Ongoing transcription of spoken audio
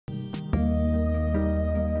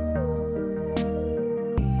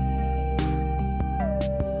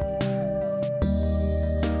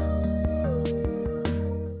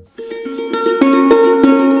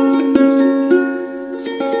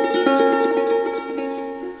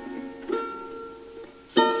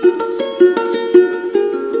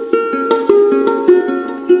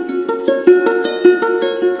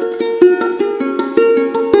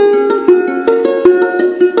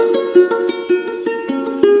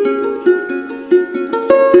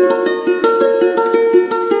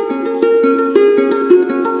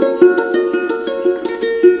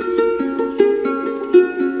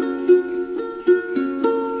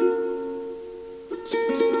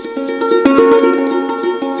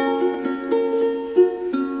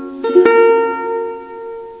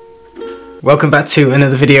Welcome back to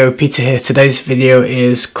another video. Peter here. Today's video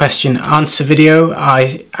is question answer video.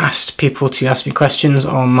 I asked people to ask me questions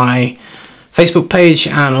on my Facebook page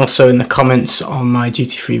and also in the comments on my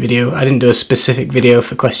duty-free video. I didn't do a specific video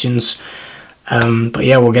for questions, but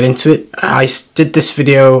yeah, we'll get into it. I did this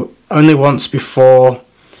video only once before.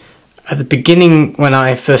 At the beginning, when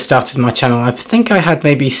I first started my channel, I think I had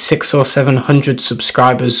maybe 600 or 700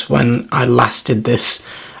 subscribers when I last did this,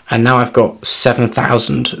 and now I've got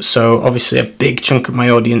 7,000. So obviously a big chunk of my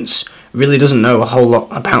audience really doesn't know a whole lot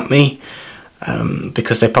about me,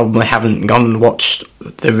 because they probably haven't gone and watched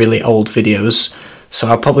the really old videos. So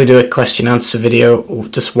I'll probably do a question answer video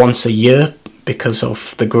just once a year because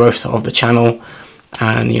of the growth of the channel,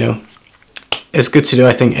 and you know, it's good to do,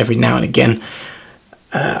 I think, every now and again.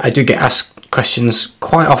 I do get asked questions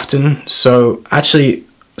quite often, so actually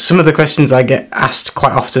some of the questions I get asked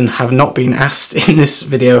quite often have not been asked in this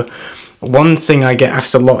video. One thing I get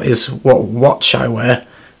asked a lot is what watch I wear.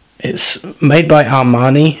 It's made by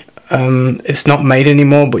Armani. It's not made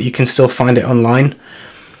anymore, but you can still find it online.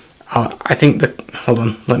 I think hold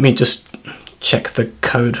on, let me just check the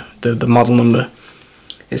code, the model number.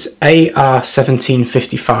 It's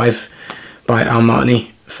AR1755 by Armani.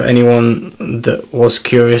 For anyone that was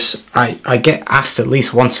curious, I get asked at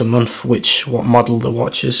least once a month what model the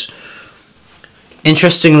watch is.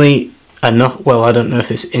 Interestingly enough, well, I don't know if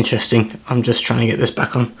it's interesting, I'm just trying to get this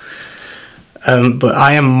back on, but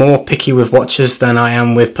I am more picky with watches than I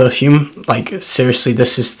am with perfume. Like, seriously,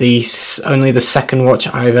 this is only the second watch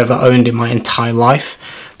I've ever owned in my entire life,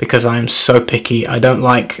 because I am so picky. I don't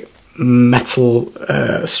like metal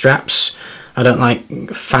straps. I don't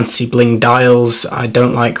like fancy bling dials. I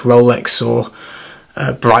don't like Rolex or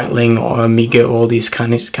Breitling or Omega, all these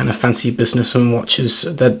kind of fancy businessman watches.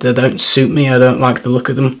 They don't suit me. I don't like the look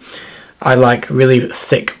of them. I like really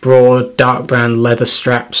thick, broad, dark brown leather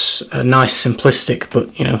straps. Nice, simplistic,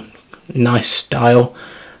 but you know, nice style,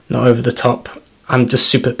 not over the top. I'm just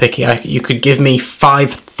super picky. You could give me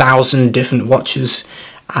 5,000 different watches,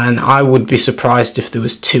 and I would be surprised if there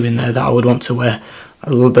was 2 in there that I would want to wear.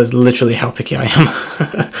 That's literally how picky I am.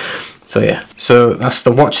 So yeah, so that's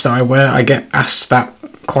the watch that I wear. I get asked that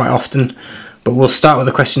quite often, but we'll start with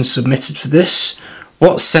the questions submitted for this.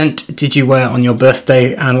 What scent did you wear on your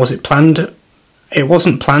birthday, and was it planned? It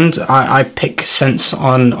wasn't planned. I pick scents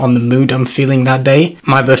on the mood I'm feeling that day.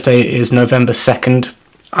 My birthday is November 2nd.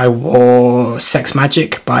 I wore Sex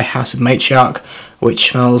Magic by House of Matriarch, which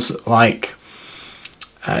smells like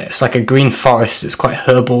it's like a green forest. It's quite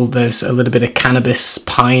herbal. There's a little bit of cannabis,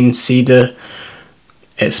 pine, cedar.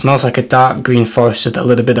 It smells like a dark green forest with a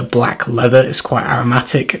little bit of black leather. It's quite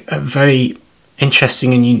aromatic, very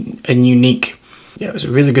interesting and unique. Yeah, it was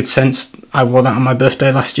a really good scent. I wore that on my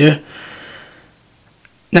birthday last year.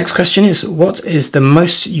 Next question is, what is the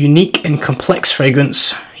most unique and complex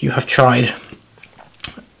fragrance you have tried?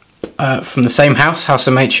 From the same House of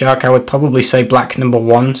Matriarch, I would probably say Black No.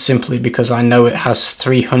 1, simply because I know it has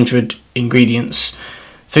 300 ingredients.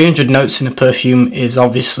 300 notes in a perfume is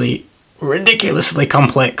obviously ridiculously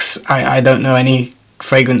complex. I don't know any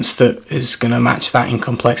fragrance that is going to match that in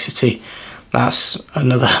complexity. That's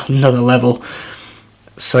another level.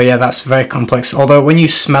 So yeah, that's very complex. Although when you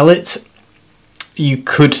smell it, you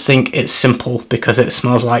could think it's simple because it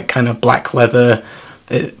smells like kind of black leather.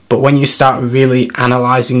 But when you start really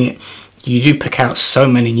analysing it, you do pick out so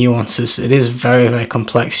many nuances. It is very, very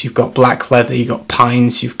complex. You've got black leather, you've got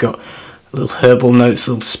pines, you've got little herbal notes,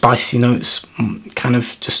 little spicy notes, kind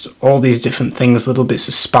of just all these different things, little bits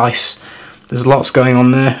of spice. There's lots going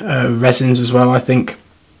on there. Resins as well, I think.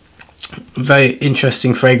 Very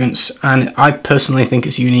interesting fragrance, and I personally think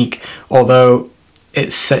it's unique. Although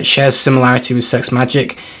it shares similarity with Sex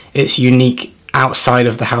Magic, it's unique outside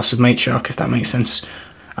of the House of Matriarch, if that makes sense.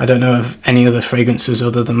 I don't know of any other fragrances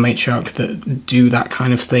other than Matriarch that do that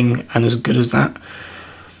kind of thing and as good as that.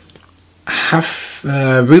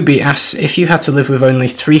 Ruby asks, if you had to live with only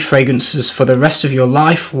 3 fragrances for the rest of your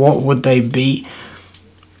life, what would they be?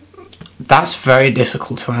 That's very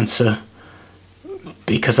difficult to answer,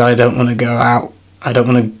 because I don't want to go out. I don't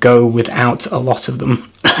want to go without a lot of them.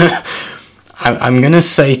 I'm going to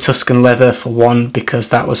say Tuscan Leather for one, because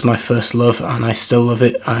that was my first love and I still love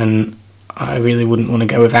it, and I really wouldn't want to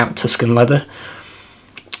go without Tuscan Leather.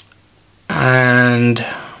 And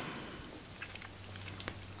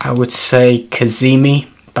I would say Cazimi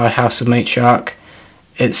by House of Matriarch.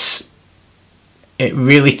 It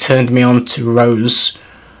really turned me on to rose.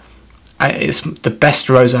 It's the best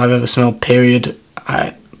rose I've ever smelled, period.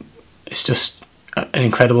 It's just an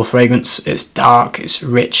incredible fragrance. It's dark, it's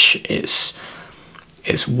rich, it's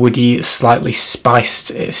woody, it's slightly spiced,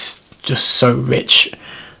 it's just so rich.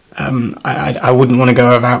 I wouldn't want to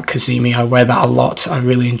go without Kazimi. I wear that a lot. I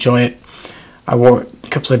really enjoy it. I wore it a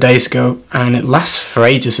couple of days ago, and it lasts for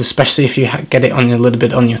ages, especially if you get it on a little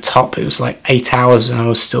bit on your top. It was like 8 hours and I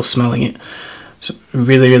was still smelling it. So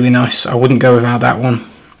really, really nice. I wouldn't go without that one.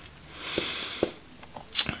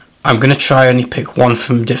 I'm going to try only pick one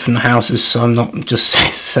from different houses, so I'm not just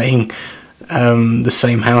saying the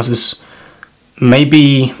same houses.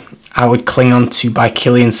 Maybe I would cling on to By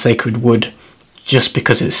Kilian Sacred Wood, just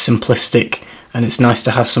because it's simplistic and it's nice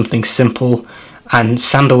to have something simple, and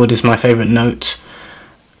sandalwood is my favourite note.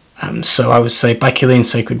 So I would say By Kilian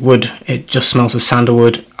Sacred Wood. It just smells of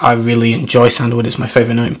sandalwood. I really enjoy sandalwood. It's my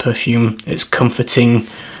favourite note in perfume. It's comforting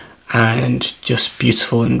and just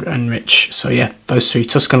beautiful and rich. So yeah, those three: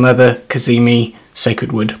 Tuscan Leather, Kazimi,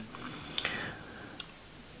 Sacred Wood.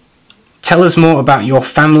 Tell us more about your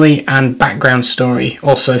family and background story.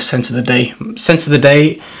 Also, scent of the day. Scent of the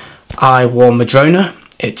day, I wore Madrona.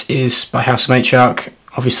 It is by House of Matriarch.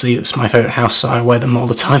 Obviously, it's my favourite house, so I wear them all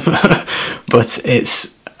the time. But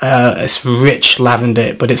it's rich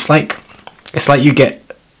lavender. But it's like you get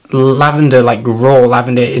lavender, like raw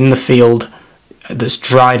lavender in the field that's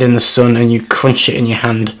dried in the sun, and you crunch it in your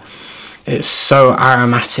hand. It's so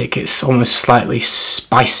aromatic. It's almost slightly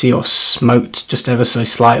spicy or smoked, just ever so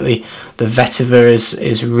slightly. The vetiver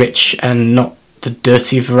is rich and not the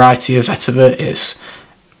dirty variety of vetiver.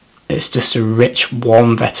 It's just a rich,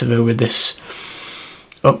 warm vetiver with this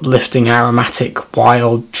uplifting, aromatic,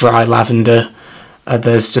 wild, dry lavender.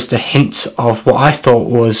 There's just a hint of what I thought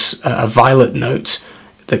was a violet note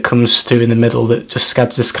that comes through in the middle that just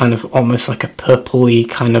adds this kind of almost like a purpley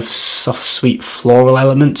kind of soft, sweet floral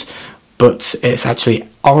element, but it's actually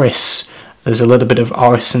orris. There's a little bit of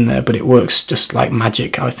orris in there, but it works just like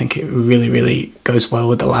magic. I think it really, really goes well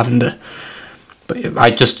with the lavender. But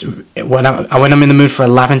when I'm in the mood for a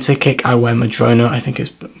lavender kick, I wear Madrona. I think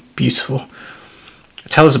it's beautiful.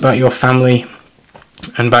 Tell us about your family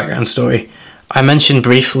and background story. I mentioned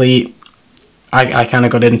briefly, I kind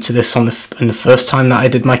of got into this in the first time that I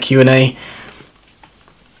did my Q&A,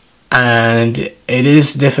 and it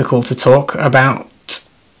is difficult to talk about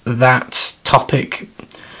that topic.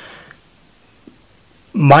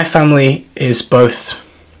 My family is both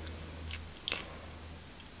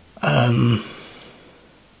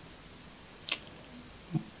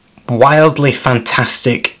wildly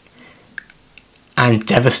fantastic and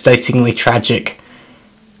devastatingly tragic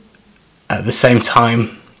at the same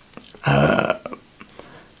time.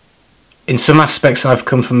 In some aspects, I've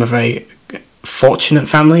come from a very fortunate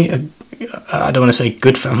family. I don't want to say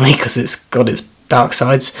good family because it's got its dark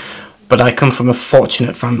sides, but I come from a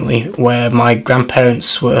fortunate family where my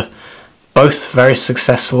grandparents were both very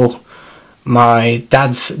successful. My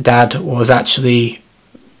dad's dad was actually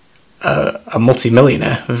a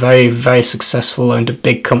multi-millionaire, very, very successful, owned a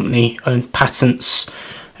big company, owned patents,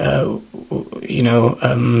 very,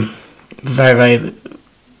 very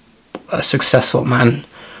a successful man.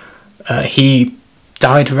 He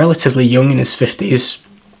died relatively young, in his 50s,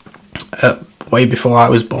 way before I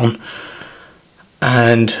was born,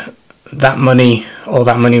 and all that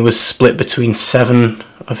money was split between 7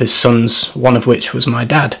 of his sons, one of which was my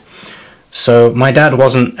dad. So my dad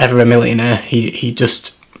wasn't ever a millionaire. He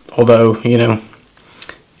just, although,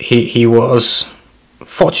 he was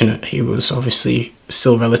fortunate, he was obviously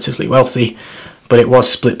still relatively wealthy, but it was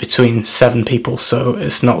split between 7 people, so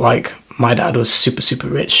it's not like my dad was super, super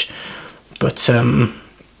rich. But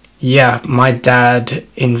yeah, my dad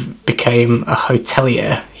became a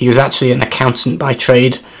hotelier. He was actually an accountant by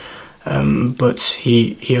trade, but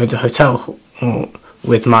he owned a hotel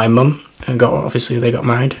with my mum, and obviously they got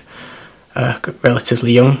married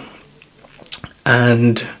relatively young.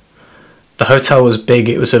 And the hotel was big.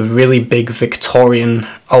 It was a really big old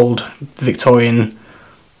Victorian,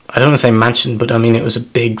 I don't want to say mansion, but I mean it was a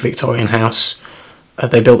big Victorian house.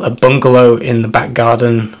 They built a bungalow in the back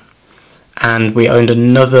garden, and we owned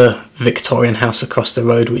another Victorian house across the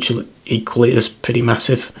road, which equally is pretty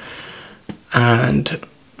massive. And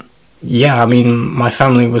yeah, I mean, my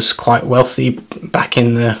family was quite wealthy back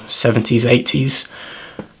in the 70s, 80s,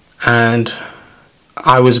 and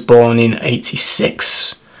I was born in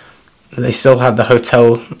 86. They still had the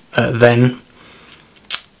hotel then.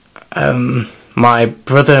 My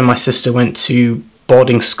brother and my sister went to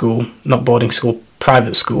private school,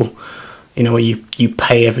 where you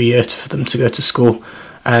pay every year for them to go to school.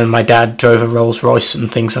 And my dad drove a Rolls Royce and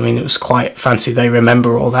things. I mean, it was quite fancy. They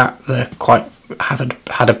remember all that. They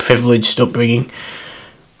had a privileged upbringing.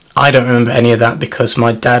 I don't remember any of that because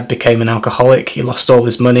my dad became an alcoholic. He lost all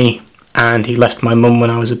his money and he left my mum when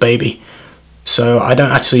I was a baby. So I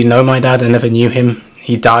don't actually know my dad. I never knew him.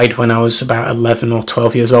 He died when I was about 11 or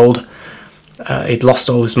 12 years old. He'd lost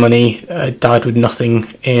all his money, died with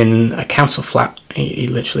nothing in a council flat. He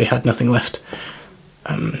literally had nothing left.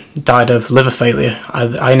 Died of liver failure.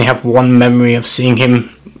 I only have one memory of seeing him,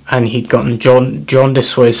 and he'd gotten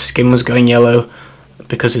jaundice where his skin was going yellow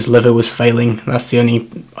because his liver was failing. That's the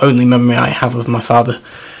only memory I have of my father.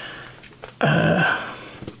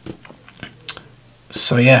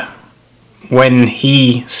 So yeah, when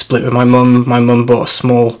he split with my mum bought a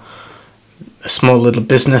small little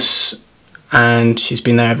business, and she's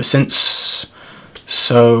been there ever since.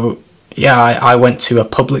 So yeah, I went to a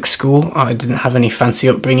public school. I didn't have any fancy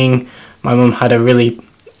upbringing. My mum had a really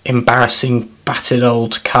embarrassing, battered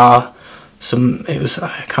old car.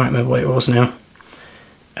 I can't remember what it was now.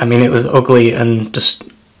 I mean, it was ugly and just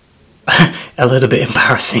a little bit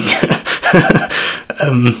embarrassing.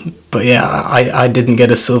 But yeah, I didn't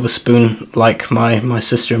get a silver spoon like my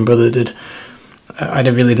sister and brother did. I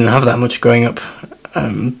really didn't have that much growing up.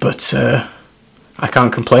 But I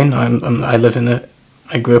can't complain.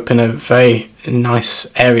 I grew up in a very nice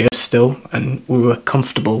area still, and we were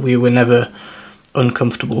comfortable. We were never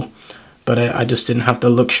uncomfortable, but I just didn't have the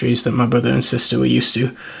luxuries that my brother and sister were used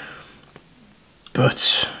to.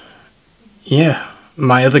 But yeah,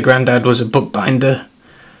 my other granddad was a bookbinder,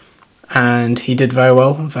 and he did very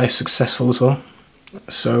well, very successful as well.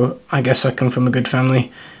 So I guess I come from a good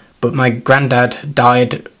family. But my granddad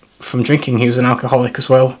died from drinking. He was an alcoholic as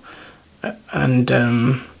well. And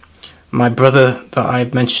my brother that I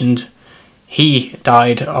mentioned, he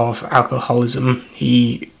died of alcoholism.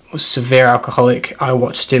 He was severe alcoholic. I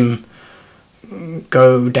watched him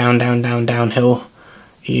go downhill.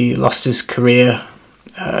 He lost his career.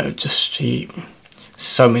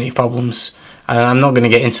 So many problems. And I'm not going to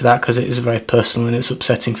get into that because it is very personal and it's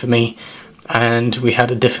upsetting for me. And we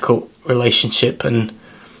had a difficult relationship, and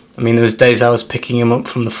I mean, there was days I was picking him up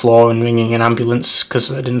from the floor and ringing an ambulance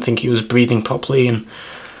because I didn't think he was breathing properly, and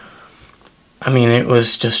I mean, it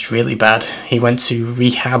was just really bad. He went to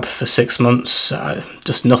rehab for 6 months,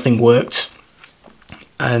 just nothing worked,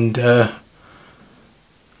 and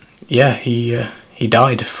yeah, he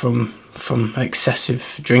died from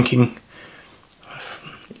excessive drinking,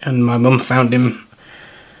 and my mum found him,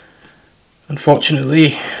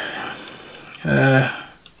 unfortunately.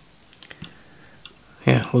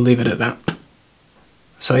 Yeah, we'll leave it at that.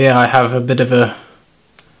 So yeah, I have a bit of a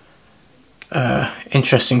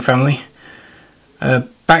interesting family.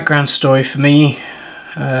 Background story for me.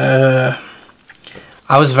 I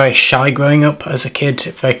was very shy growing up as a kid,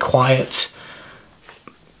 very quiet.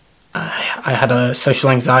 I had a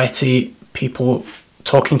social anxiety.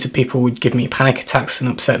 Talking to people would give me panic attacks and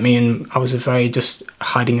upset me, and I was very just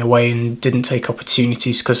hiding away and didn't take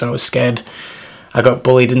opportunities because I was scared. I got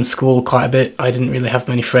bullied in school quite a bit. I didn't really have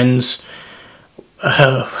many friends.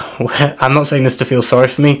 I'm not saying this to feel sorry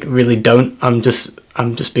for me, really don't. I'm just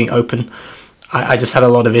being open. I just had a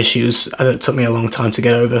lot of issues that took me a long time to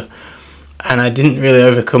get over, and I didn't really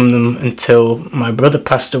overcome them until my brother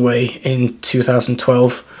passed away in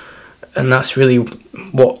 2012, and that's really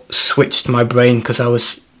what switched my brain, because I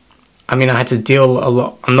had to deal a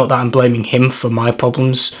lot. Not that I'm blaming him for my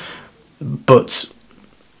problems, but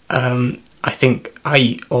I think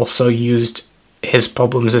I also used his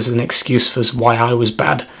problems as an excuse for why I was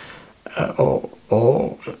bad, or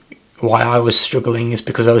why I was struggling is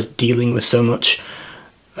because I was dealing with so much.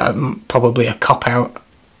 Probably a cop-out,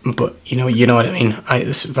 but you know what I mean.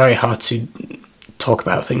 It's very hard to talk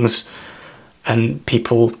about things, and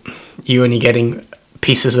you're only getting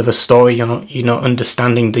pieces of a story. You're not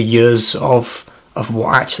understanding the years of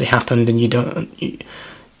what actually happened, and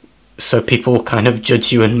so people kind of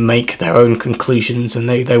judge you and make their own conclusions, and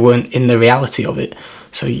they weren't in the reality of it.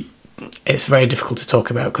 So it's very difficult to talk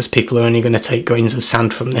about because people are only going to take grains of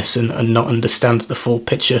sand from this and not understand the full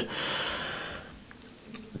picture.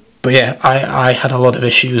 But yeah, I had a lot of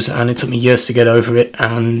issues, and it took me years to get over it,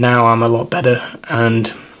 and now I'm a lot better,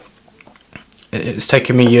 and it's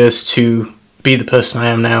taken me years to be the person I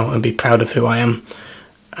am now and be proud of who I am,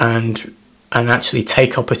 and actually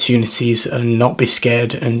take opportunities and not be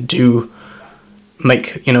scared and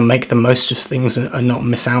make the most of things and not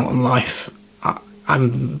miss out on life.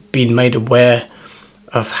 I'm being made aware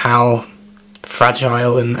of how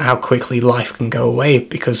fragile and how quickly life can go away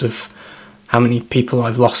because of how many people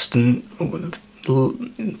I've lost and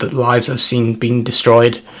the lives I've seen being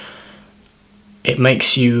destroyed. It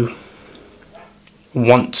makes you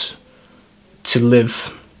want to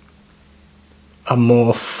live a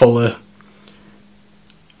more fuller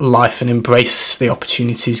life and embrace the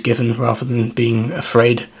opportunities given rather than being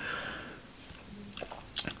afraid.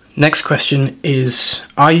 Next question is,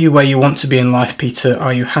 are you where you want to be in life, Peter?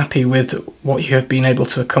 Are you happy with what you have been able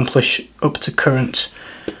to accomplish up to current?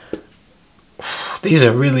 These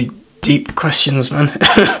are really deep questions, man.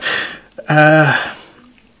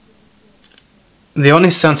 The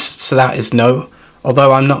honest answer to that is no.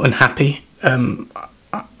 Although I'm not unhappy, I'm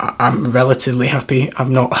relatively happy.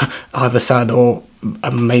 I'm not either sad or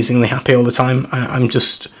amazingly happy all the time. I'm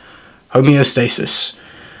just homeostasis.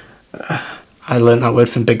 I learned that word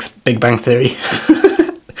from Big Bang Theory.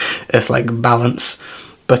 It's like balance.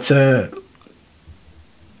 But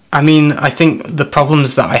I mean, I think the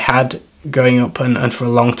problems that I had growing up and for a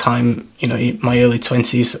long time, you know, my early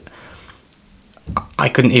 20s, I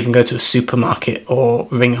couldn't even go to a supermarket or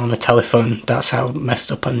ring on a telephone. That's how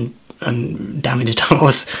messed up and damaged I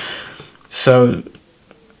was. So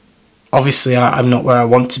obviously I'm not where I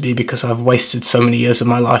want to be because I've wasted so many years of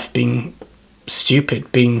my life being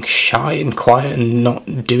stupid, being shy and quiet and not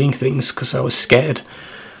doing things because I was scared.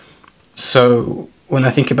 So when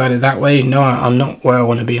I think about it that way, no, I'm not where I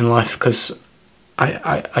want to be in life, because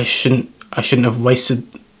I shouldn't have wasted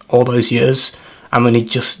all those years. I'm only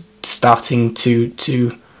just starting to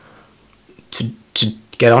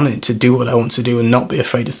get on it, to do what I want to do and not be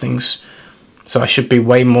afraid of things. So I should be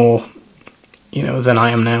way more, you know, than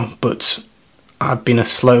I am now, but I've been a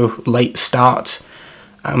slow, late start.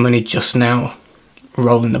 I'm only just now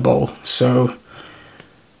rolling the ball. So,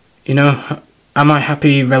 you know, am I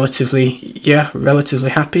happy? Relatively, yeah,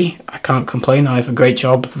 relatively happy. I can't complain. I have a great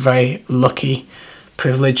job, very lucky,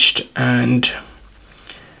 privileged, and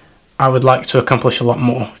I would like to accomplish a lot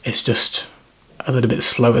more. It's just a little bit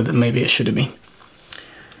slower than maybe it should have been.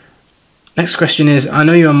 Next question is, I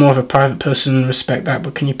know you are more of a private person, respect that,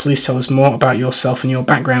 but can you please tell us more about yourself and your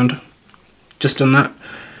background? Just done that.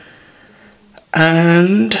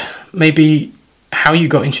 And maybe how you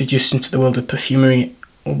got introduced into the world of perfumery,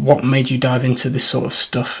 or what made you dive into this sort of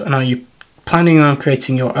stuff, and are you planning on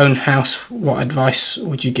creating your own house? What advice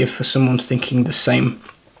would you give for someone thinking the same?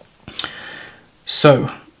 So,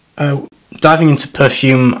 diving into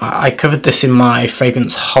perfume, I covered this in my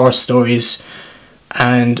fragrance horror stories,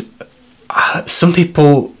 and some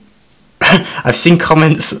people, I've seen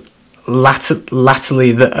comments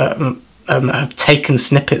latterly that have taken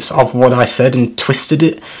snippets of what I said and twisted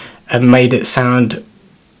it and made it sound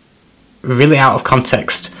really out of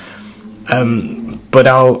context. But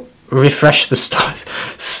I'll refresh the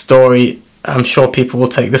story. I'm sure people will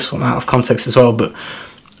take this one out of context as well, but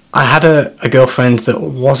I had a girlfriend that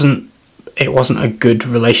wasn't a good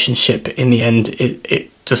relationship in the end.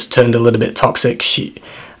 It just turned a little bit toxic.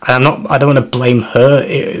 I don't want to blame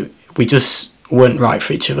her. We just weren't right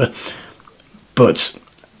for each other. But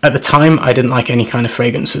at the time, I didn't like any kind of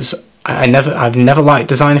fragrances. I've never liked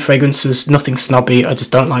designer fragrances, nothing snobby. I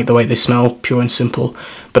just don't like the way they smell, pure and simple.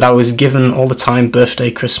 But I was given all the time birthday,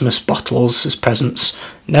 Christmas bottles as presents.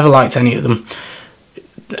 Never liked any of them.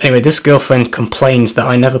 Anyway, this girlfriend complained that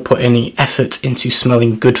I never put any effort into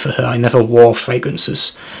smelling good for her. I never wore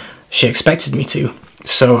fragrances. She expected me to.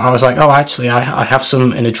 So I was like, oh, actually, I have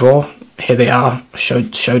some in a drawer. Here they are.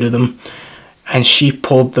 Showed her them. And she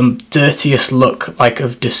pulled the dirtiest look, like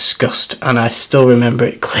of disgust. And I still remember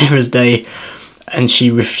it clear as day. And she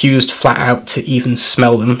refused flat out to even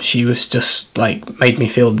smell them. She was just like, made me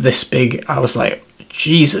feel this big. I was like,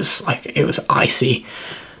 Jesus, like it was icy.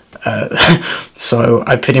 So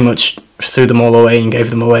I pretty much threw them all away and gave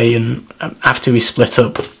them away. And after we split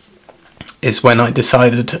up is when I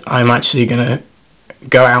decided I'm actually going to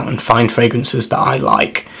go out and find fragrances that I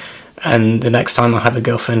like, and the next time I have a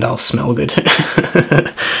girlfriend I'll smell good.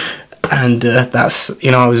 And that's, you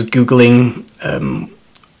know, I was googling,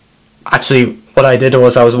 actually what I did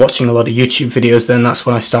was I was watching a lot of YouTube videos then. That's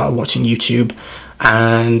when I started watching YouTube,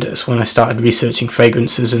 and it's when I started researching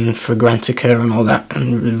fragrances and Fragrantica and all that,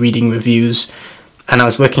 and reading reviews, and I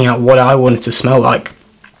was working out what I wanted to smell like.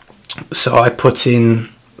 So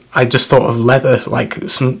I just thought of leather, like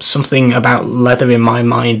something about leather in my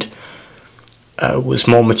mind was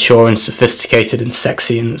more mature and sophisticated and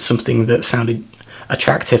sexy, and something that sounded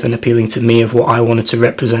attractive and appealing to me, of what I wanted to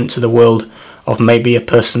represent to the world, of maybe a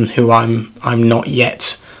person who I'm not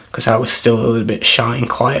yet, because I was still a little bit shy and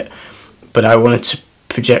quiet, but I wanted to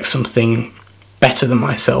project something better than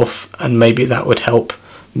myself, and maybe that would help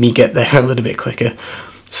me get there a little bit quicker.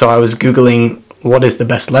 So I was googling what is the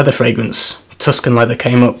best leather fragrance. Tuscan leather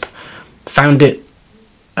came up, found it.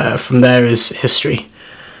 From there is history.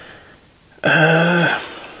 And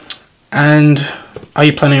are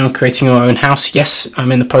you planning on creating your own house? Yes,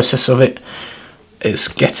 I'm in the process of it. It's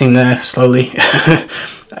getting there slowly.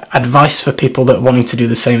 Advice for people that are wanting to do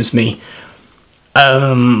the same as me.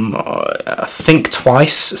 think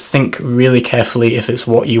twice, think really carefully if it's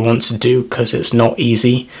what you want to do, because it's not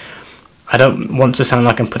easy. I don't want to sound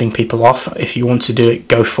like I'm putting people off. If you want to do it,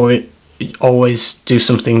 go for it. Always do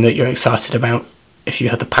something that you're excited about if you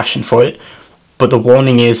have the passion for it. But the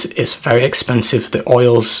warning is, it's very expensive. The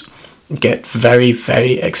oils get very,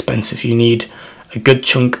 very expensive. You need a good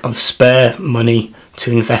chunk of spare money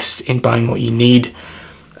to invest in buying what you need.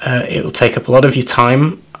 It will take up a lot of your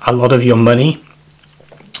time, a lot of your money.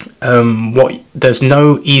 There's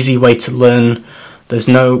no easy way to learn. There's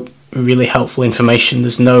no really helpful information.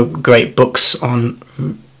 There's no great books on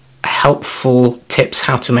helpful tips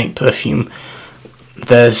how to make perfume.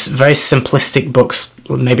 There's very simplistic books,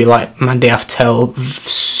 maybe like Mandy Aftel,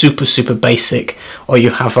 super basic, or you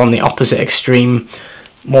have on the opposite extreme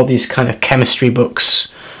more these kind of chemistry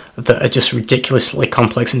books that are just ridiculously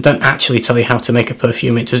complex and don't actually tell you how to make a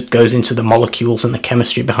perfume. It just goes into the molecules and the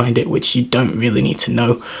chemistry behind it, which you don't really need to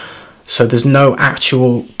know. So there's no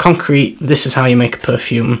actual concrete, this is how you make a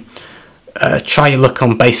perfume. Try your luck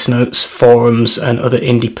on base notes, forums, and other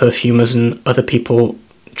indie perfumers and other people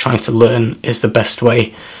trying to learn is the best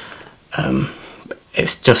way.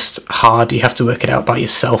 It's just hard, you have to work it out by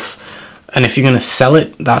yourself. And if you're going to sell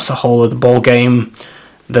it, that's a whole other ball game.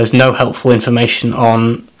 There's no helpful information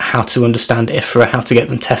on how to understand IFRA, how to get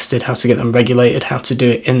them tested, how to get them regulated, how to do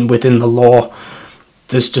it within the law.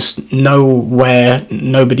 There's just nobody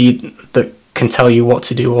that can tell you what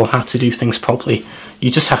to do or how to do things properly. You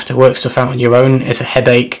just have to work stuff out on your own. It's a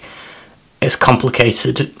headache. It's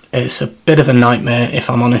complicated. It's a bit of a nightmare, if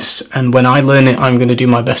I'm honest. And when I learn it, I'm going to do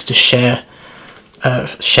my best to share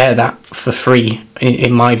that for free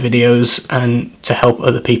in my videos and to help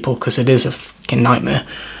other people, because it is a fucking nightmare.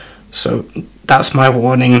 So that's my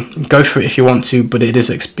warning. Go for it if you want to, but it is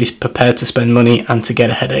be prepared to spend money and to get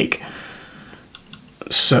a headache.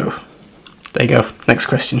 So there you go. Next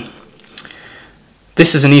question.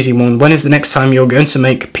 This is an easy one. When is the next time you're going to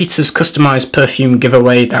make Peter's customized perfume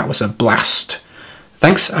giveaway? That was a blast.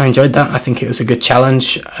 Thanks, I enjoyed that. I think it was a good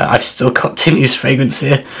challenge. I've still got Timmy's fragrance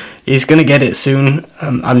here. He's going to get it soon.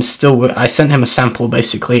 I sent him a sample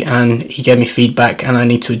basically, and he gave me feedback, and I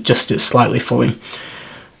need to adjust it slightly for him.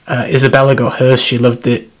 Isabella got hers. She loved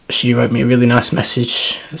it. She wrote me a really nice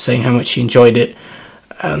message saying how much she enjoyed it.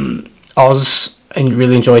 Oz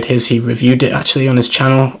really enjoyed his. He reviewed it actually on his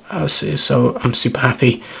channel, so I'm super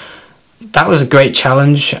happy. That was a great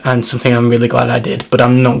challenge and something I'm really glad I did, but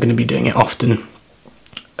I'm not going to be doing it often.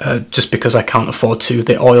 Just because I can't afford to.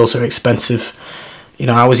 The oils are expensive. You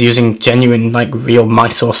know, I was using genuine, like, real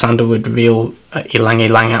Mysore sandalwood, real Ylang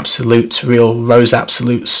Ylang Absolute, real Rose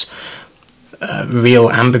Absolutes, real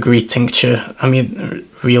ambergris tincture. I mean,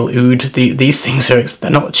 real oud. These things they're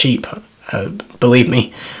not cheap, believe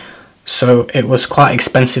me. So it was quite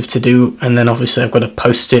expensive to do, and then obviously I've got to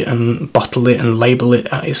post it and bottle it and label it.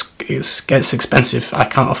 It gets expensive. I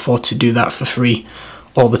can't afford to do that for free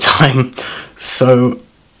all the time. So,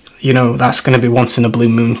 you know, that's going to be once in a blue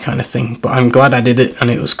moon kind of thing. But I'm glad I did it, and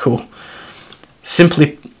it was cool.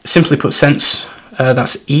 Simply Put Sense,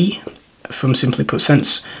 that's E from Simply Put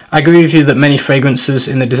Sense. I agree with you that many fragrances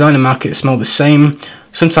in the designer market smell the same.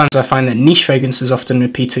 Sometimes I find that niche fragrances often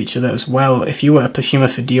repeat each other as well. If you were a perfumer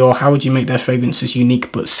for Dior, how would you make their fragrances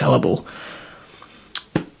unique but sellable?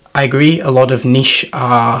 I agree, a lot of niche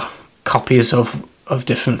are copies of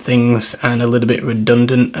different things and a little bit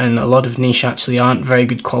redundant, and a lot of niche actually aren't very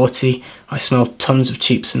good quality. I smell tons of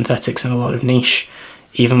cheap synthetics in a lot of niche.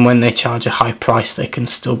 Even when they charge a high price, they can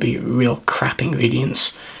still be real crap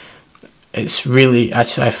ingredients. It's really,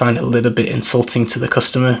 actually, I find it a little bit insulting to the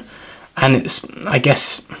customer, and it's, I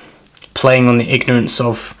guess, playing on the ignorance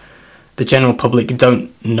of the general public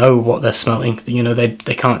don't know what they're smelling. You know, they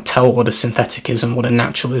can't tell what a synthetic is and what a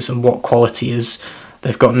natural is and what quality is.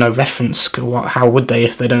 They've got no reference. How would they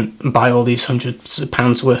if they don't buy all these hundreds of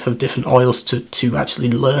pounds worth of different oils to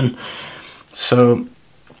actually learn? So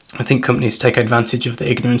I think companies take advantage of the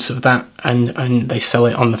ignorance of that, and they sell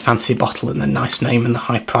it on the fancy bottle and the nice name and the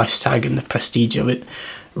high price tag and the prestige of it,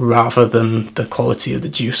 rather than the quality of the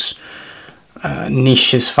juice.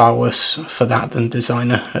 Niche is far worse for that than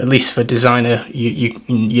designer. At least for designer,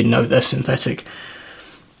 you know they're synthetic.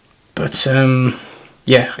 But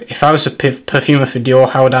yeah, if I was a perfumer for Dior,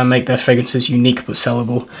 how would I make their fragrances unique but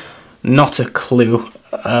sellable? Not a clue.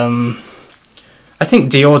 I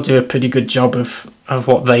think Dior do a pretty good job of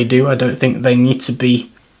what they do. I don't think they need to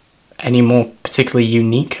be any more particularly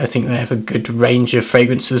unique. I think they have a good range of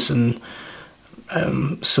fragrances, and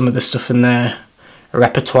some of the stuff in their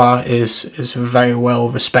repertoire is very well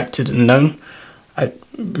respected and known.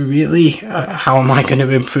 How am I going to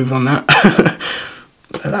improve on that?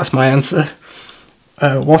 That's my answer.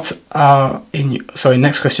 Next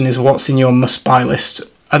question is, what's in your must-buy list?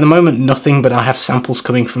 At the moment, nothing, but I have samples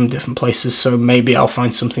coming from different places, so maybe I'll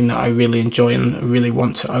find something that I really enjoy and really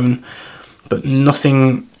want to own. But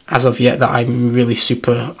nothing as of yet that I'm really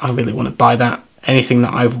I really want to buy that. Anything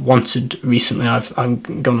that I've wanted recently, I've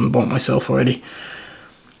gone and bought myself already.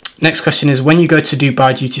 Next question is, when you go to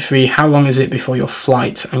Dubai duty free, how long is it before your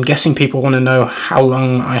flight? I'm guessing people want to know how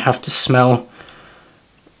long I have to smell,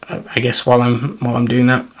 I guess, while I'm doing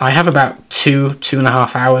that. I have about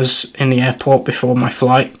 2.5 hours in the airport before my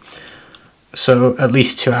flight, so at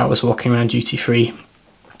least 2 hours walking around duty free.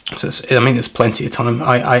 So there's plenty of time.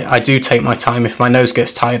 I do take my time. If my nose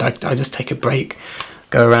gets tired, I just take a break,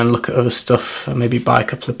 go around, look at other stuff, and maybe buy a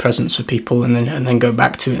couple of presents for people, and then go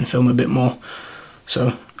back to it and film a bit more.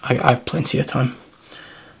 So I have plenty of time.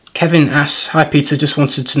 Kevin asks, hi Peter, just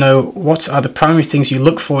wanted to know, what are the primary things you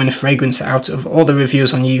look for in a fragrance? Out of all the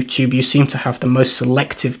reviews on YouTube, you seem to have the most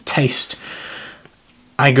selective taste.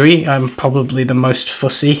 I agree, I'm probably the most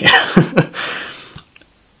fussy.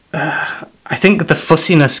 I think the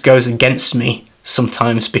fussiness goes against me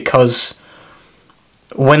sometimes, because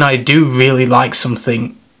when I do really like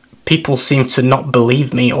something, people seem to not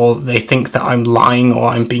believe me, or they think that I'm lying or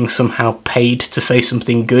I'm being somehow paid to say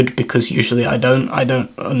something good, because usually I don't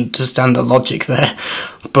understand the logic there.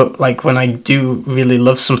 But like when I do really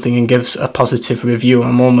love something and gives a positive review,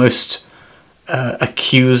 I'm almost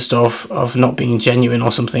accused of not being genuine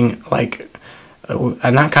or something, like,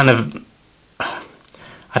 and that kind of,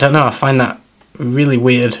 I don't know, I find that really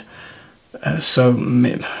weird. I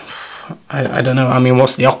don't know, I mean,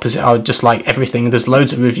 what's the opposite? I would just like everything. There's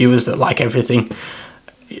loads of reviewers that like everything.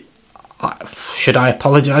 Should I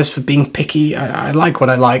apologise for being picky? I like what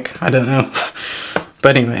I like, I don't know.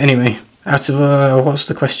 But anyway, out of, what's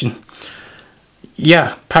the question?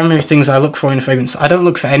 Yeah, primary things I look for in a fragrance. I don't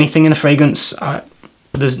look for anything in a fragrance.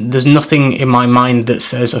 There's nothing in my mind that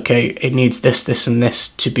says, okay, it needs this, this and this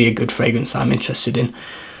to be a good fragrance that I'm interested in.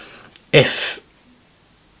 If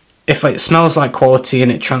it smells like quality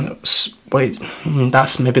and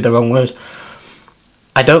that's maybe the wrong word.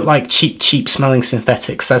 I don't like cheap smelling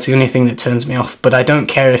synthetics. That's the only thing that turns me off. But I don't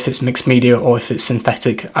care if it's mixed media or if it's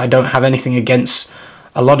synthetic. I don't have anything against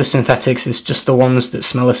a lot of synthetics. It's just the ones that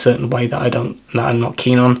smell a certain way that I'm not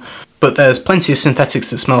keen on. But there's plenty of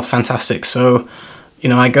synthetics that smell fantastic. So, you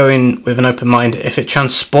know, I go in with an open mind. If it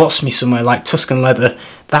transports me somewhere, like Tuscan leather,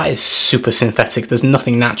 that is super synthetic. There's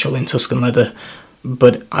nothing natural in Tuscan leather.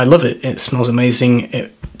 But I love it. It smells amazing.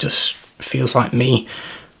 It just feels like me.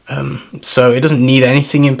 So it doesn't need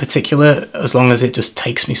anything in particular, as long as it just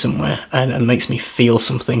takes me somewhere and makes me feel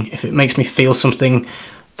something. If it makes me feel something,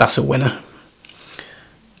 that's a winner.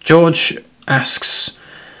 George asks,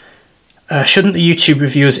 shouldn't the YouTube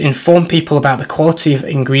reviewers inform people about the quality of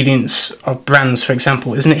ingredients of brands? For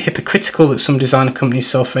example, isn't it hypocritical that some designer companies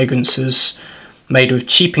sell fragrances made with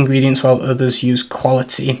cheap ingredients while others use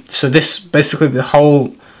quality? So this, basically the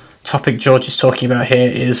whole topic George is talking about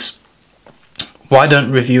here is, why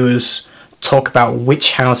don't reviewers talk about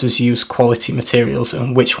which houses use quality materials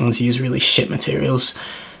and which ones use really shit materials?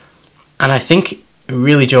 And I think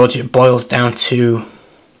really, George, it boils down to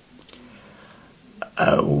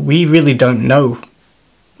we really don't know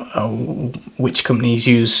which companies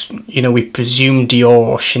use, you know, we presume Dior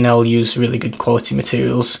or Chanel use really good quality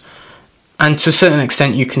materials. And to a certain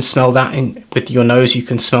extent, you can smell that with your nose. You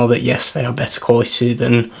can smell that, yes, they are better quality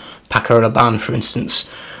than Paco Rabanne, for instance.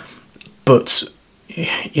 But,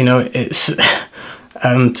 you know, it's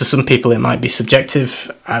to some people it might be subjective.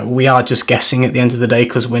 We are just guessing at the end of the day,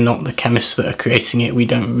 because we're not the chemists that are creating it. We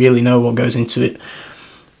don't really know what goes into it.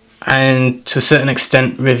 And to a certain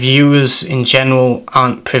extent, reviewers in general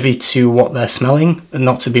aren't privy to what they're smelling. And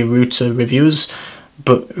not to be rude to reviewers,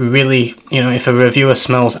 but really, you know, if a reviewer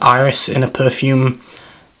smells iris in a perfume,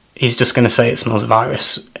 he's just going to say it smells of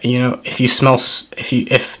iris. You know, if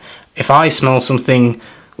I smell something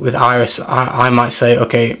with iris, I might say,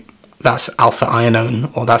 okay, that's alpha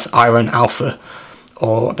ionone, or that's iron alpha,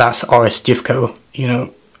 or that's Oris Givco, you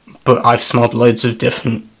know. But I've smelled loads of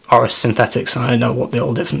different Oris synthetics, and I know what they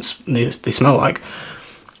all they smell like.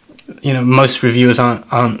 You know, most reviewers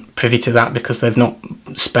aren't privy to that, because they've not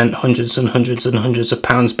spent hundreds and hundreds and hundreds of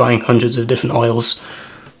pounds buying hundreds of different oils.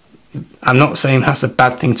 I'm not saying that's a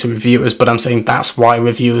bad thing to reviewers, but I'm saying that's why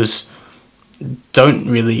reviewers don't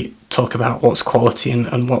really talk about what's quality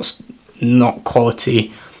and what's not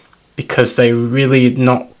quality, because they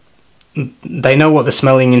know what they're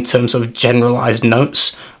smelling in terms of generalized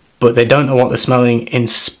notes, but they don't know what they're smelling in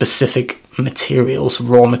specific materials,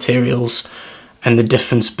 raw materials, and the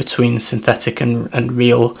difference between synthetic and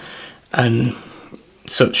real. And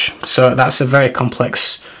such. So that's a very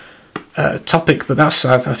complex topic, but that's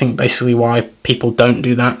I think basically why people don't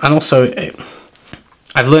do that. And also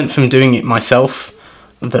I've learned from doing it myself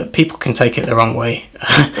that people can take it the wrong way.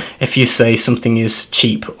 If you say something is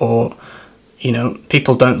cheap, or you know,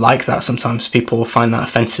 people don't like that. Sometimes people find that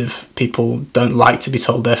offensive. People don't like to be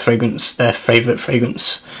told their fragrance, their favorite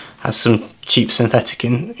fragrance, has some cheap synthetic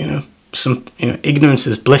in. You know, some, you know, ignorance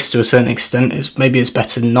is bliss to a certain extent. Maybe it's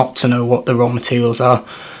better not to know what the raw materials are,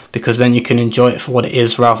 because then you can enjoy it for what it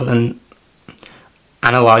is rather than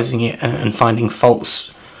analysing it and finding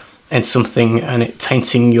faults in something and it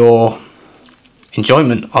tainting your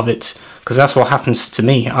enjoyment of it. Because that's what happens to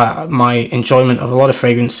me. My enjoyment of a lot of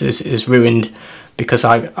fragrances is ruined because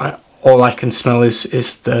all I can smell is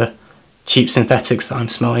the cheap synthetics that I'm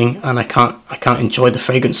smelling, and I can't enjoy the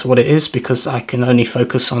fragrance for what it is because I can only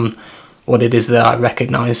focus on what it is that I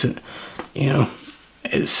recognise. It, you know,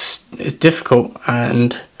 it's difficult,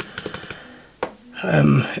 and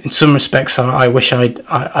in some respects I wish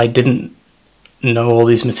I didn't know all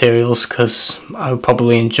these materials, because I would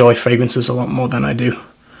probably enjoy fragrances a lot more than I do.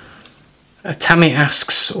 Tammy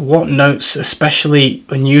asks, what notes, especially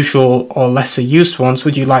unusual or lesser used ones,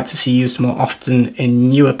 would you like to see used more often in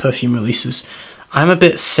newer perfume releases? I'm a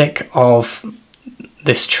bit sick of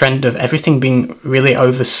this trend of everything being really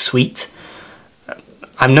over sweet.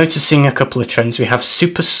 I'm noticing a couple of trends. We have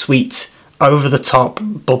super sweet, over the top,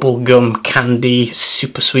 bubblegum, candy,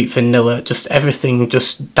 super sweet vanilla, just everything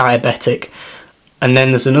just diabetic. And then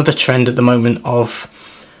there's another trend at the moment of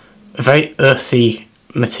very earthy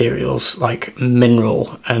materials like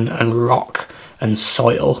mineral and rock and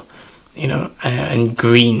soil, you know, and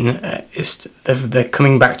green. They're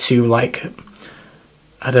coming back to, like,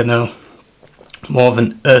 I don't know, more of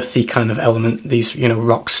an earthy kind of element. These, you know,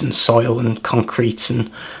 rocks and soil and concrete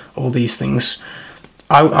and all these things.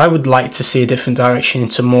 I would like to see a different direction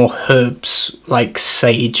into more herbs like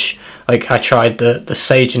sage. Like, I tried the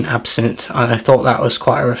sage and absinthe, and I thought that was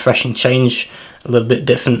quite a refreshing change, a little bit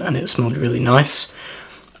different, and it smelled really nice.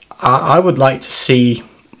 I would like to see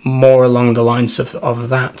more along the lines of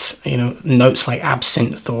that, you know, notes like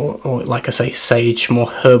absinthe or like I say, sage, more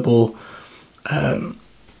herbal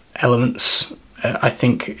elements. I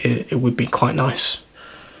think it would be quite nice.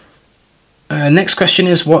 Next question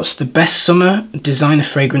is, what's the best summer designer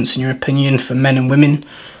fragrance in your opinion for men and women?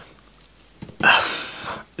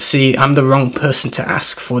 See, I'm the wrong person to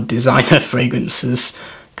ask for designer fragrances,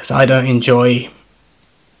 because I don't enjoy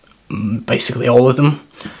basically all of them.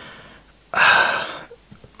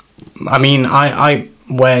 I mean, I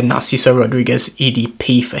wear Narciso Rodriguez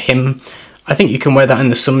EDP for him. I think you can wear that in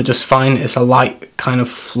the summer just fine. It's a light kind of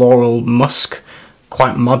floral musk,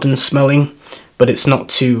 quite modern smelling, but it's not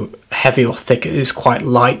too heavy or thick. It is quite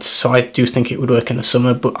light, so I do think it would work in the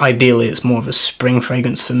summer, but ideally it's more of a spring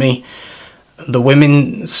fragrance for me. The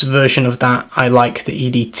women's version of that, I like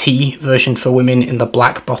the EDT version for women in the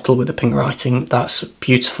black bottle with the pink writing. That's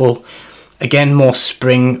beautiful. Again, more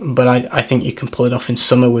spring, but I think you can pull it off in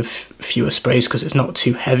summer with fewer sprays because it's not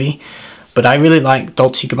too heavy. But I really like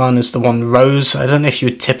Dolce & Gabbana's The One Rose. I don't know if you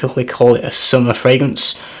would typically call it a summer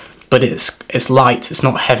fragrance, but it's light, it's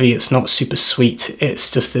not heavy, it's not super sweet. It's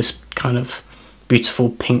just this kind of beautiful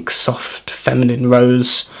pink, soft, feminine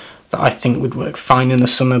rose that I think would work fine in the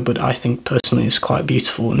summer, but I think personally is quite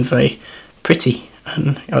beautiful and very pretty.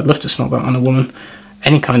 And I'd love to smell that on a woman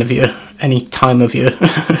any kind of year, any time of year.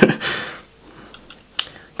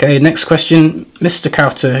 Okay, next question. Mr.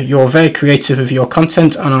 Carter, you're very creative with your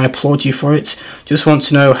content and I applaud you for it. Just want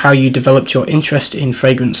to know how you developed your interest in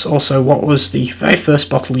fragrance. Also, what was the very first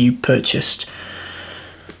bottle you purchased?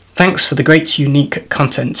 Thanks for the great, unique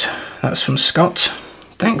content. That's from Scott.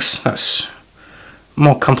 Thanks. That's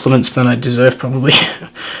more compliments than I deserve, probably.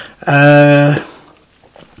 Yeah,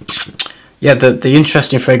 the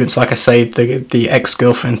interest in fragrance, like I say, the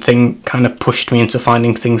ex-girlfriend thing kind of pushed me into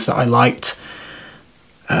finding things that I liked.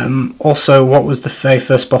 Also, what was the very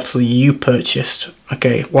first bottle you purchased?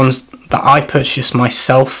 Okay, ones that I purchased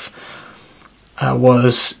myself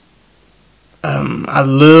was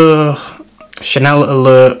Allure, Chanel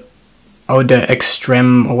Allure Eau de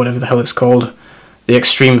Extrême, or whatever the hell it's called. The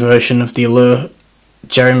extreme version of the Allure.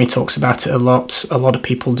 Jeremy talks about it a lot of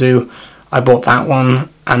people do. I bought that one,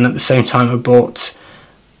 and at the same time I bought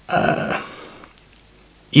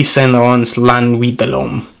Yves Saint Laurent's La Nuit de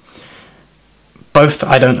l'Homme. Both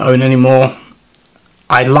I don't own anymore.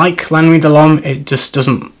 I like La Nuit de l'Homme, it just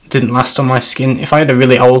didn't last on my skin. If I had a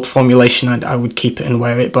really old formulation, I would keep it and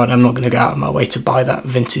wear it, but I'm not going to go out of my way to buy that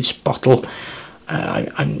vintage bottle.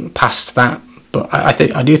 I'm past that, but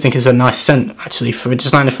I do think it's a nice scent, actually. For a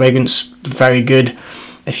designer fragrance, very good.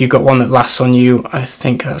 If you've got one that lasts on you, I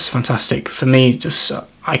think that's fantastic. For me, just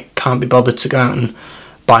I can't be bothered to go out and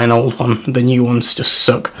buy an old one. The new ones just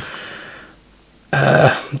suck.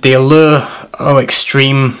 The Allure Oh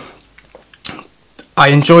Extreme, I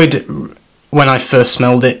enjoyed it when I first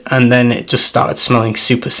smelled it, and then it just started smelling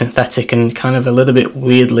super synthetic and kind of a little bit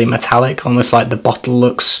weirdly metallic, almost like the bottle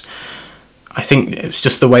looks. I think it was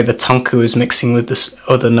just the way the tonka was mixing with this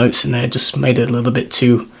other notes in there just made it a little bit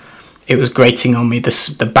too, it was grating on me.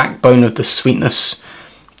 The backbone of the sweetness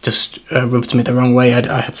just rubbed me the wrong way.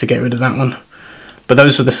 I had to get rid of that one. But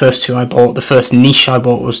those were the first two I bought. The first niche I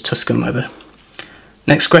bought was Tuscan Leather.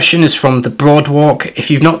 Next question is from The Broadwalk.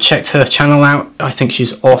 If you've not checked her channel out, I think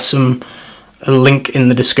she's awesome. A link in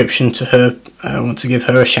the description to her. I want to give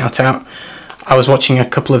her a shout out. I was watching a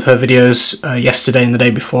couple of her videos yesterday and the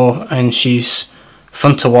day before, and she's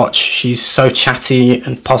fun to watch. She's so chatty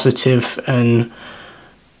and positive and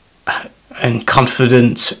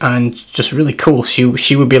confident and just really cool.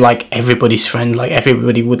 She would be like everybody's friend. Like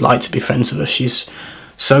everybody would like to be friends with her. She's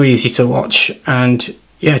so easy to watch, and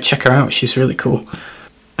yeah, check her out. She's really cool.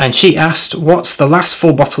 And she asked, what's the last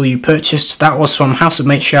full bottle you purchased? That was from House of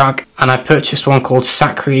Matriarch, and I purchased one called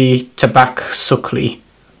Sacri Tabac Sucli,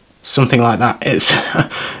 something like that.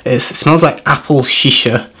 It smells like apple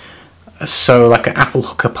shisha, so like an apple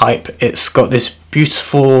hookah pipe. It's got this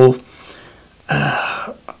beautiful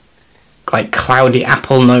like cloudy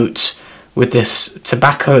apple note with this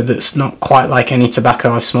tobacco that's not quite like any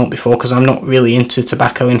tobacco I've smelled before, because I'm not really into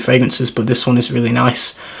tobacco in fragrances, but this one is really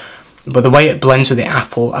nice. But the way it blends with the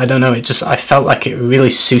apple, I don't know, I felt like it really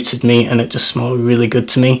suited me, and it just smelled really good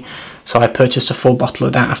to me. So I purchased a full bottle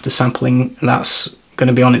of that after sampling, and that's going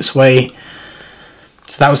to be on its way.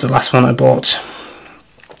 So that was the last one I bought.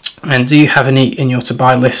 And do you have any in your to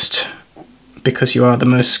buy list? Because you are the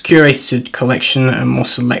most curated collection and more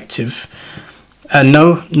selective.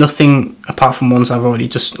 No, nothing apart from ones I've already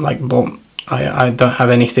just like bought. I don't have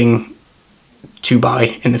anything to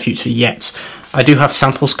buy in the future yet. I do have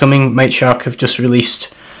samples coming. Matriarch have just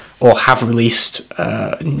released, or have released,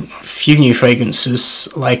 a few new fragrances,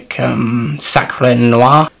 like Sacre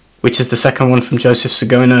Noir, which is the second one from Joseph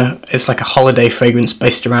Sagona. It's like a holiday fragrance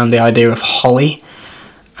based around the idea of holly,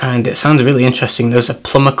 and it sounds really interesting. There's a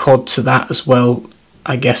plum accord to that as well,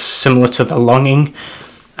 I guess similar to the Longing,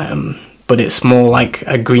 but it's more like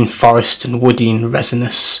a green forest and woody and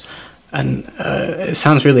resinous, and it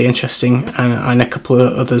sounds really interesting. And a couple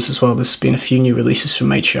of others as well. There's been a few new releases from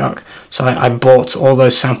Matriarch, so I bought all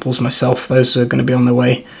those samples myself. Those are going to be on their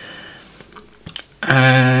way.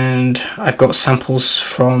 And I've got samples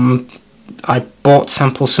from, I bought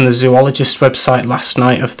samples from the Zoologist website last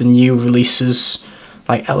night of the new releases,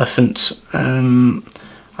 like Elephant.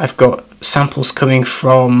 I've got samples coming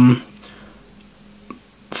from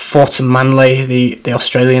Fortin Manley, the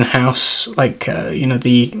Australian house, like you know,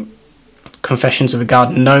 the Confessions of a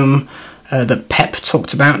Garden Gnome that Pep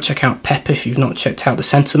talked about. Check out Pep if you've not checked out The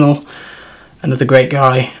Sentinel, another great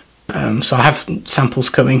guy. So I have samples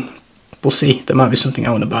coming. We'll see, there might be something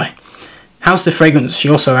I want to buy. How's the fragrance? She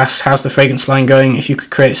also asks, how's the fragrance line going? If you could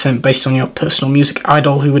create something based on your personal music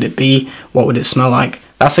idol, who would it be? What would it smell like?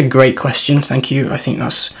 That's a great question, thank you. I think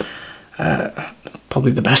that's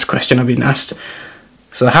probably the best question I've been asked.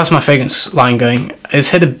 So how's my fragrance line going? It's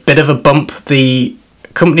hit a bit of a bump. The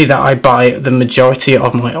company that I buy the majority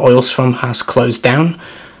of my oils from has closed down.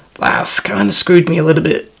 That's kind of screwed me a little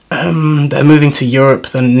bit. They're moving to Europe.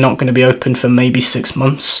 They're not going to be open for maybe 6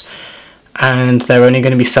 months. And they're only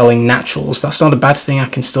going to be selling naturals. That's not a bad thing. I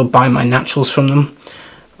can still buy my naturals from them,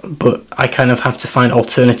 but I kind of have to find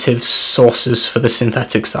alternative sources for the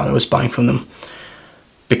synthetics that I was buying from them,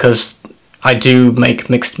 because I do make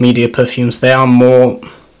mixed media perfumes. They are more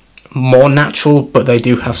natural, but they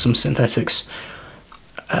do have some synthetics.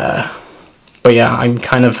 But yeah, I'm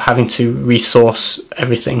kind of having to resource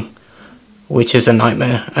everything, which is a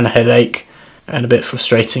nightmare and a headache and a bit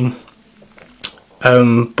frustrating.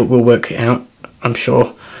 But we'll work it out, I'm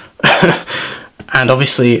sure. And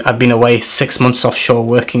obviously I've been away 6 months offshore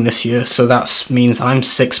working this year, so that means I'm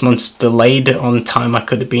 6 months delayed on time I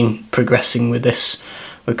could have been progressing with this,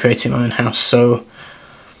 with creating my own house. So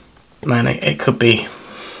man, it could be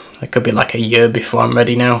like a year before I'm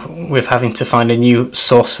ready now, with having to find a new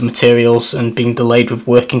source for materials and being delayed with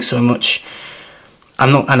working so much.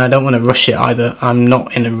 I'm not, and I don't want to rush it either. I'm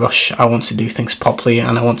not in a rush. I want to do things properly,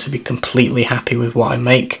 and I want to be completely happy with what I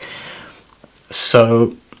make.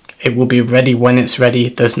 So it will be ready when it's ready.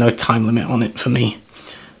 There's no time limit on it for me.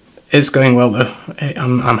 It's going well though.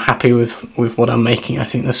 I'm happy with what I'm making. I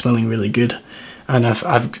think they're smelling really good, and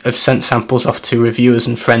I've sent samples off to reviewers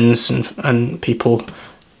and friends and people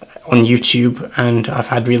on YouTube, and I've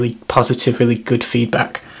had really positive, really good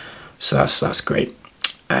feedback. So that's great.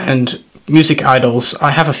 And music idols,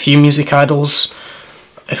 I have a few music idols.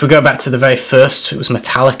 If we go back to the very first, it was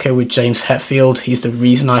Metallica with James Hetfield. He's the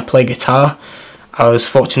reason I play guitar. I was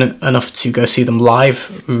fortunate enough to go see them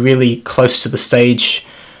live, really close to the stage,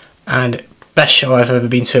 and best show I've ever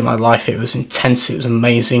been to in my life. It was intense, it was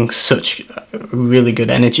amazing, such really good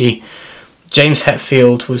energy. James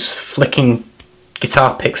Hetfield was flicking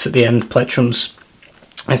guitar picks at the end, plectrums.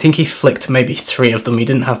 I think he flicked maybe 3 of them, he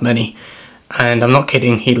didn't have many. And I'm not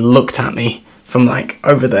kidding, he looked at me from like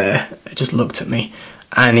over there, just looked at me,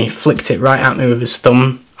 and he flicked it right at me with his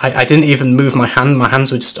thumb. I didn't even move my hand, my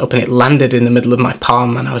hands were just up, and it landed in the middle of my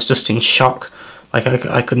palm, and I was just in shock. Like,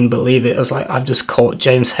 I couldn't believe it. I was like, I've just caught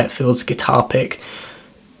James Hetfield's guitar pick.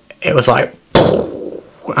 It was like,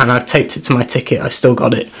 and I've taped it to my ticket, I still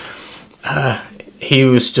got it. He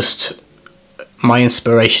was just my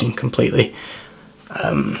inspiration completely.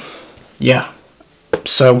 Yeah.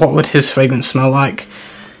 So what would his fragrance smell like?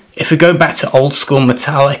 If we go back to old school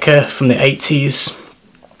Metallica from the 80s,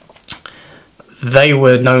 they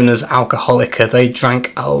were known as Alcoholica. They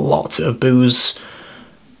drank a lot of booze.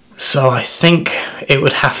 So I think it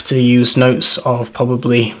would have to use notes of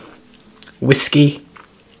probably whiskey,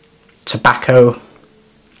 tobacco,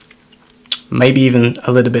 maybe even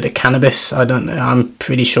a little bit of cannabis. I don't know. I'm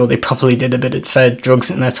pretty sure they probably did a bit of fair drugs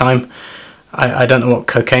in their time. I don't know what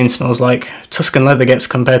cocaine smells like. Tuscan leather gets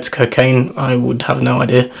compared to cocaine. I would have no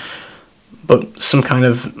idea. But some kind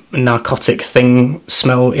of narcotic thing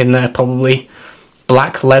smell in there probably.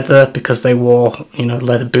 Black leather, because they wore, you know,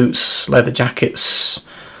 leather boots, leather jackets,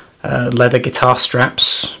 leather guitar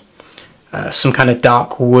straps. Some kind of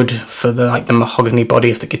dark wood for the the mahogany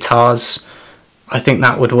body of the guitars. I think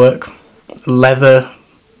that would work. Leather,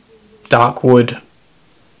 dark wood,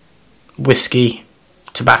 whiskey,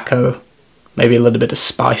 tobacco, maybe a little bit of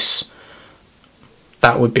spice.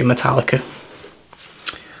 That would be Metallica.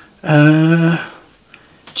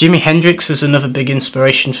 Jimi Hendrix is another big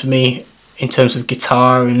inspiration for me in terms of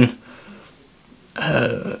guitar and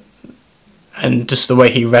just the way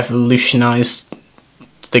he revolutionized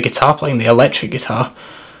the guitar playing, the electric guitar.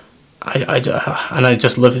 And I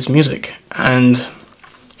just love his music. And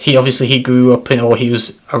he grew up in, or he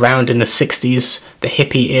was around in the 60s, the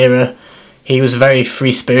hippie era. He was very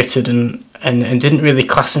free-spirited and didn't really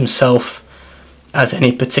class himself as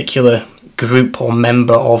any particular group or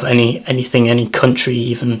member of anything, any country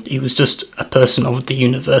even. He was just a person of the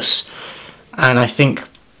universe. And I think,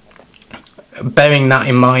 bearing that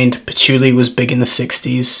in mind, patchouli was big in the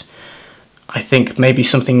 60s. I think maybe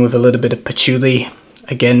something with a little bit of patchouli,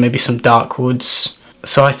 again, maybe some dark woods.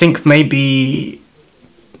 So I think maybe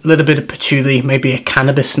a little bit of patchouli, maybe a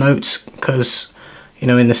cannabis note, because, you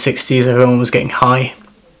know, in the 60s everyone was getting high.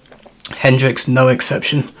 Hendrix, no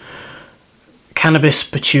exception. Cannabis,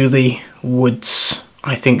 patchouli, woods.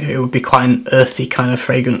 I think it would be quite an earthy kind of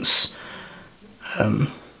fragrance.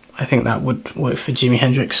 I think that would work for Jimi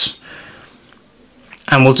Hendrix.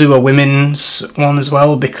 And we'll do a women's one as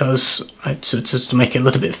well, because to make it a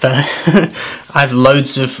little bit fair, I have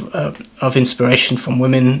loads of inspiration from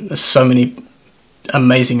women. There's so many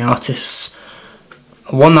amazing artists.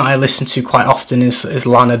 One that I listen to quite often is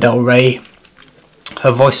Lana Del Rey.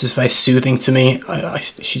 Her voice is very soothing to me.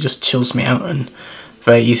 She just chills me out and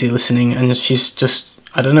very easy listening. And she's just,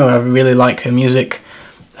 I don't know, I really like her music.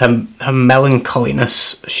 Her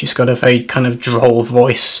melancholiness. She's got a very kind of droll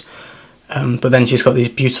voice. But then she's got these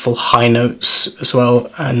beautiful high notes as well,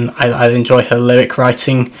 and I enjoy her lyric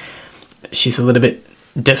writing. She's a little bit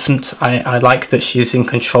different. I like that she's in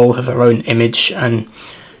control of her own image, and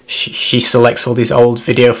she selects all these old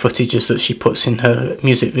video footages that she puts in her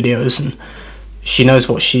music videos, and she knows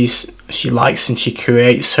what she likes, and she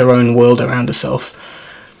creates her own world around herself.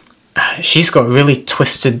 She's got really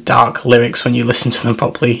twisted, dark lyrics when you listen to them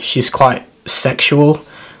properly. She's quite sexual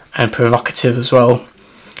and provocative as well.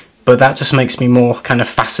 But that just makes me more kind of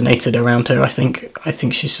fascinated around her. I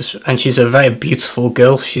think she's just, and she's a very beautiful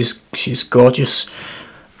girl. She's gorgeous,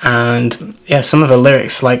 and yeah, some of her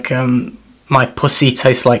lyrics, like "My pussy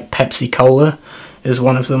tastes like Pepsi Cola," is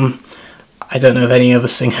one of them. I don't know of any other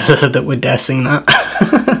singer that would dare sing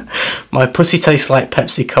that. "My pussy tastes like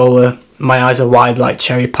Pepsi Cola. My eyes are wide like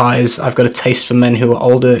cherry pies. I've got a taste for men who are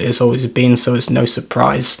older. It's always been, so it's no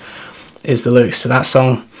surprise," is the lyrics to that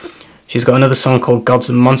song. She's got another song called Gods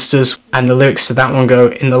and Monsters, and the lyrics to that one go,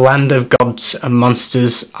 "In the land of gods and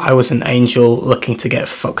monsters, I was an angel looking to get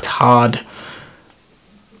fucked hard."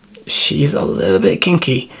 She's a little bit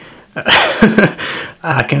kinky.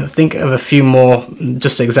 I can think of a few more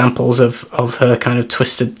just examples of her kind of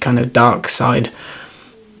twisted, kind of dark side.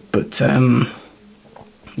 But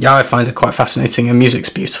yeah, I find her quite fascinating. Her music's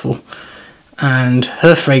beautiful, and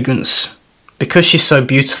her fragrance, because she's so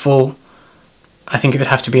beautiful, I think it would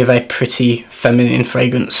have to be a very pretty feminine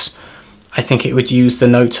fragrance. I think it would use the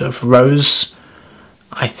note of rose.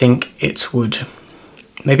 I think it would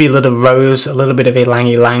maybe a little rose, a little bit of ylang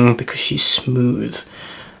ylang because she's smooth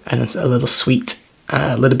and a little sweet,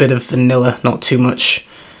 a little bit of vanilla, not too much.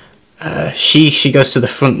 She goes to the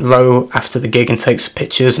front row after the gig and takes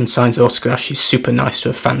pictures and signs autographs. She's super nice to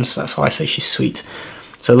her fans, that's why I say she's sweet.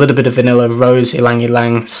 So a little bit of vanilla, rose, ylang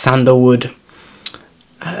ylang, sandalwood,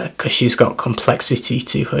 because she's got complexity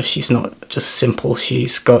to her. She's not just simple,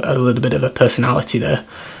 she's got a little bit of a personality there.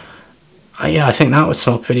 Yeah, I think that would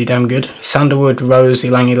smell pretty damn good. Sandalwood, rose,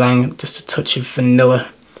 ylang ylang, just a touch of vanilla.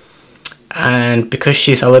 And because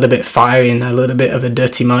she's a little bit fiery and a little bit of a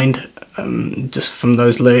dirty mind, just from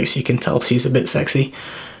those lyrics you can tell she's a bit sexy.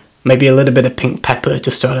 Maybe a little bit of pink pepper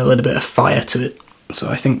just to add a little bit of fire to it. So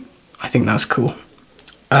I think that's cool.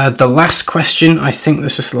 The last question, I think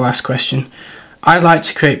this is the last question. I like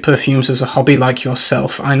to create perfumes as a hobby like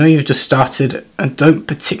yourself. I know you've just started and don't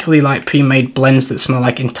particularly like pre-made blends that smell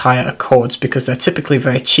like entire accords because they're typically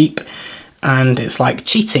very cheap and it's like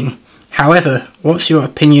cheating. However, what's your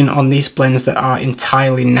opinion on these blends that are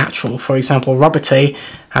entirely natural? For example, Robertet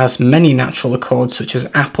has many natural accords such as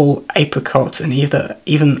apple, apricot, and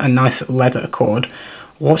even a nice leather accord.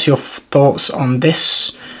 What's your thoughts on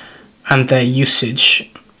this and their usage?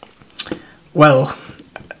 Well,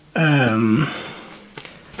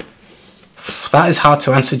 that is hard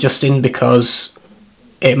to answer, Justin, because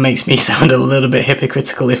it makes me sound a little bit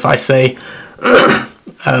hypocritical if I say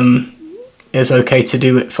it's okay to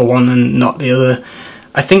do it for one and not the other.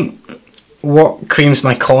 I think what creams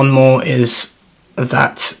my corn more is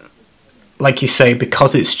that, like you say,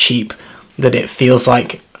 because it's cheap, that it feels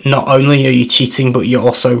like not only are you cheating, but you're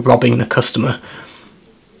also robbing the customer.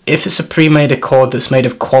 If it's a pre-made accord that's made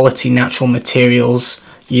of quality natural materials,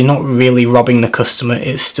 you're not really robbing the customer,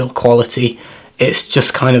 it's still quality. It's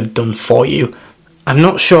just kind of done for you. I'm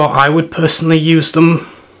not sure I would personally use them,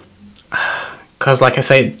 because like I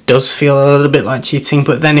say, it does feel a little bit like cheating,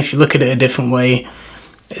 but then if you look at it a different way,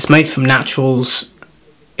 it's made from naturals,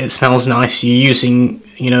 it smells nice, you're using,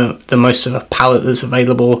 you know, the most of a palette that's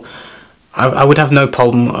available. I would have no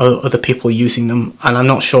problem with other people using them, and I'm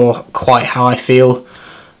not sure quite how I feel,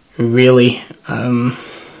 really.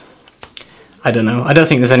 I don't know. I don't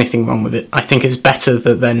think there's anything wrong with it. I think it's better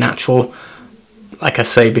that they're natural, like I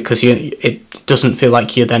say, because it doesn't feel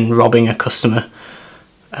like you're then robbing a customer,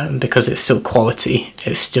 because it's still quality.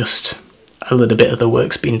 It's just a little bit of the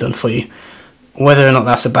work's been done for you. Whether or not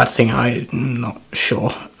that's a bad thing, I'm not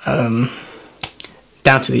sure. Down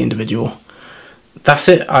to the individual. That's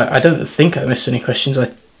it. I don't think I missed any questions. I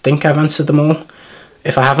think I've answered them all.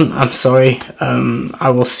 If I haven't, I'm sorry.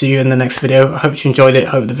 I will see you in the next video. I hope you enjoyed it.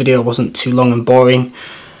 I hope the video wasn't too long and boring.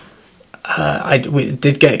 We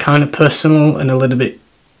did get kind of personal and a little bit,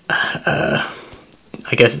 I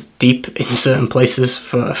guess, deep in certain places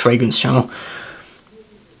for a fragrance channel.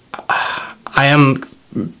 I am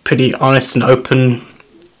pretty honest and open.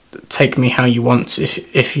 Take me how you want.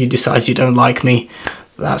 If you decide you don't like me,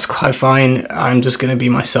 that's quite fine. I'm just going to be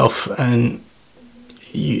myself, and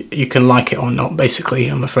you can like it or not, basically.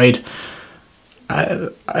 I'm afraid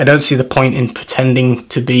I don't see the point in pretending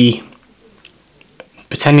to be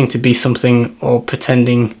something, or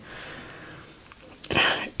pretending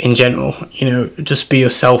in general. You know, just be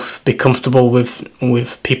yourself, be comfortable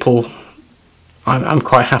with people. I'm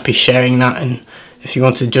quite happy sharing that, and if you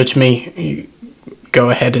want to judge me, you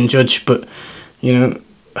go ahead and judge, but you know,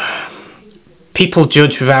 people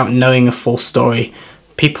judge without knowing a full story.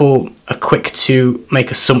 People are quick to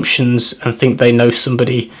make assumptions and think they know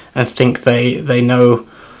somebody and think they know,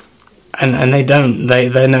 and they don't.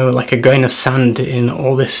 They know like a grain of sand in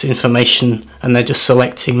all this information, and they're just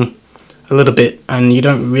selecting a little bit, and you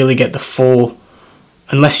don't really get the full,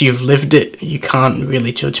 unless you've lived it. You can't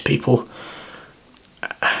really judge people.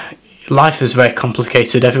 Life is very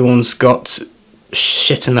complicated. Everyone's got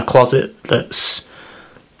shit in the closet that's,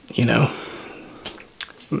 you know,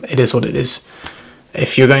 it is what it is.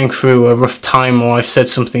 If you're going through a rough time, or I've said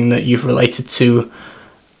something that you've related to,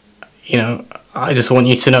 you know, I just want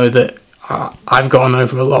you to know that I've gone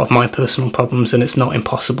over a lot of my personal problems, and it's not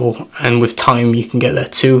impossible, and with time you can get there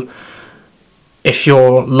too. If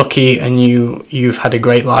you're lucky and you've had a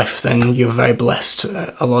great life, then you're very blessed.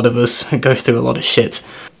 A lot of us go through a lot of shit,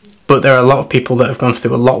 but there are a lot of people that have gone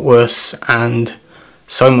through a lot worse, and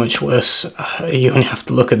so much worse. You only have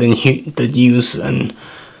to look at the news, and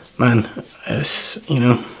man, it's, you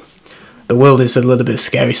know, the world is a little bit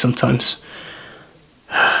scary sometimes.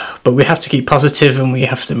 but we have to keep positive and we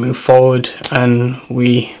have to move forward, and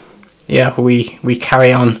we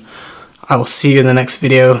carry on. I will see you in the next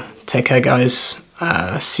video. Take care, guys.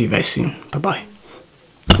 See you very soon. Bye bye.